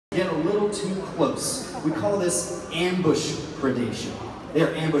Get a little too close. We call this ambush predation. They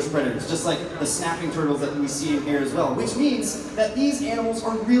are ambush predators, just like the snapping turtles that we see in here as well, which means that these animals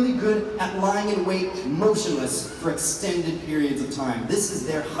are really good at lying in wait motionless for extended periods of time. This is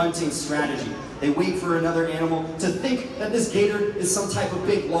their hunting strategy. They wait for another animal to think that this gator is some type of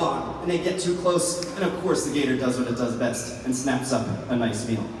big log, and they get too close, and of course the gator does what it does best and snaps up a nice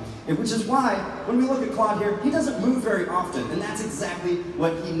meal. Which is why, when we look at Claude here, he doesn't move very often, and that's exactly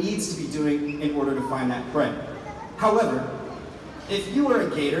what he needs to be doing in order to find that prey. However, if you are a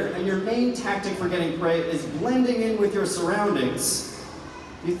gator and your main tactic for getting prey is blending in with your surroundings,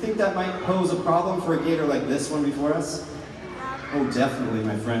 do you think that might pose a problem for a gator like this one before us? Oh, definitely,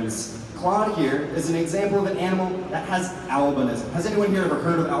 my friends. Claude here is an example of an animal that has albinism. Has anyone here ever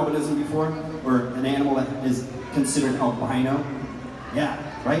heard of albinism before? Or an animal that is considered albino? Yeah,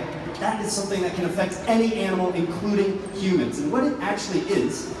 right? That is something that can affect any animal, including humans. And what it actually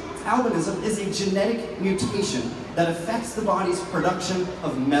is, albinism is a genetic mutation that affects the body's production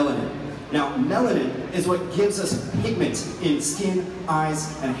of melanin. Now, melanin is what gives us pigment in skin,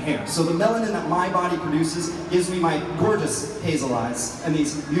 eyes, and hair. So the melanin that my body produces gives me my gorgeous hazel eyes and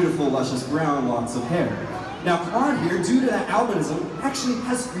these beautiful, luscious brown locks of hair. Now, Claude here, due to that albinism, actually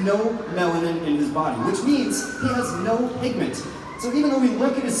has no melanin in his body, which means he has no pigment. So even though we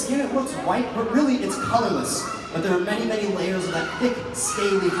look at his skin, it looks white, but really it's colorless. But there are many, many layers of that thick,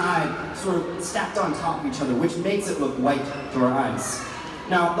 scaly hide sort of stacked on top of each other, which makes it look white to our eyes.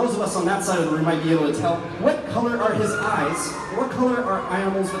 Now, those of us on that side of the room might be able to tell, what color are his eyes? What color are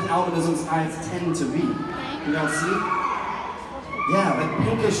animals with albinism's eyes tend to be? Can y'all see? Yeah, like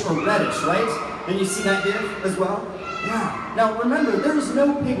pinkish or reddish, right? And you see that here as well? Yeah. Now remember, there is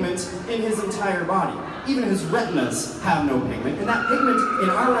no pigment in his entire body. Even his retinas have no pigment, and that pigment in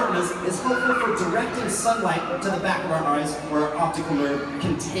our retinas is helpful for directing sunlight to the back of our eyes, where our optical nerve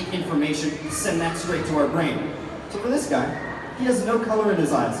can take information, send that straight to our brain. So for this guy, he has no color in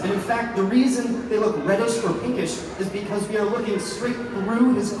his eyes. And in fact, the reason they look reddish or pinkish is because we are looking straight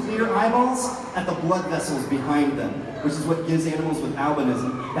through his clear eyeballs at the blood vessels behind them, which is what gives animals with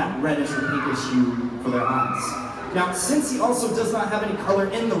albinism that reddish or pinkish hue for their eyes. Now, since he also does not have any color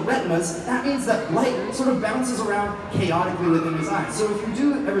in the retinas, that means that light sort of bounces around chaotically within his eyes. So if you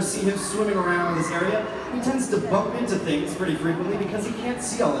do ever see him swimming around this area, he tends to bump into things pretty frequently because he can't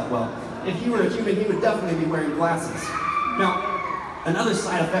see all that well. If he were a human, he would definitely be wearing glasses. Now, another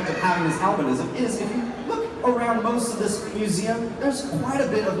side effect of having this albinism is if you look around most of this museum, there's quite a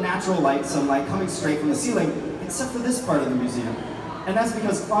bit of natural light, sunlight, coming straight from the ceiling, except for this part of the museum. And that's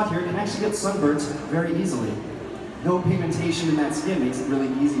because Claude here can actually get sunburnt very easily. No pigmentation in that skin makes it really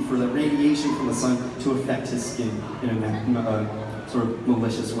easy for the radiation from the sun to affect his skin in a sort of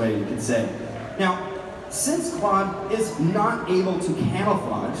malicious way, you could say. Now, since Claude is not able to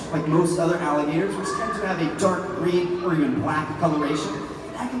camouflage like most other alligators, which tend to have a dark green or even black coloration,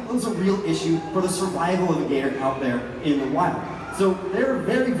 that can pose a real issue for the survival of a gator out there in the wild. So they're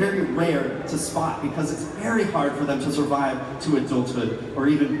very, very rare to spot because it's very hard for them to survive to adulthood or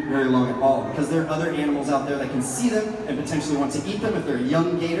even very long at all, because there are other animals out there that can see them and potentially want to eat them if they're a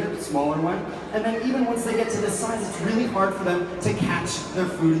young gator, smaller one. And then even once they get to this size, it's really hard for them to catch their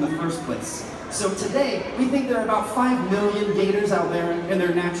food in the first place. So today, we think there are about 5 million gators out there in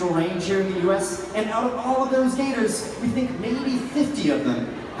their natural range here in the US, and out of all of those gators, we think maybe 50 of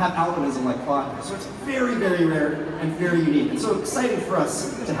them have albinism like Claude. So it's very, very rare and very unique. And so exciting for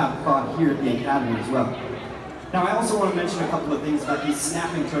us to have Claude here at the Academy as well. Now I also want to mention a couple of things about these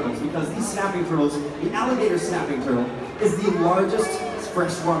snapping turtles, because these snapping turtles, the alligator snapping turtle, is the largest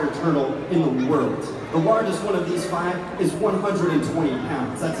freshwater turtle in the world. The largest one of these 5 is 120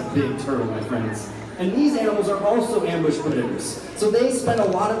 pounds. That's a big turtle, my friends. And these animals are also ambush predators. So they spend a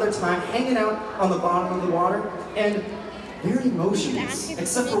lot of their time hanging out on the bottom of the water and very motionless,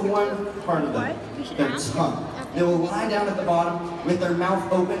 except for one part of them, their tongue. They will lie down at the bottom with their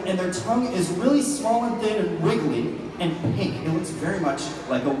mouth open, and their tongue is really small and thin and wiggly and pink. It looks very much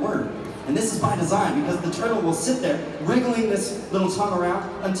like a worm. And this is by design, because the turtle will sit there wriggling this little tongue around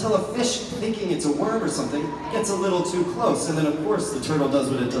until a fish, thinking it's a worm or something, gets a little too close. And then of course the turtle does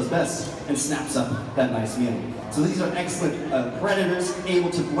what it does best and snaps up that nice meal. So these are excellent predators, able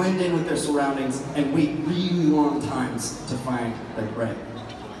to blend in with their surroundings and wait really long times to find their prey.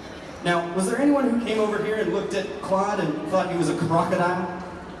 Now, was there anyone who came over here and looked at Claude and thought he was a crocodile?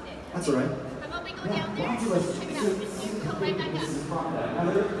 That's all right. Yeah, lots of us think this is a crocodile.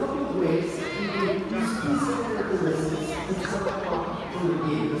 Now, there are a couple of ways you can use these characteristics to tell Claude from the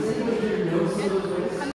game. Does anybody here know some of those ways?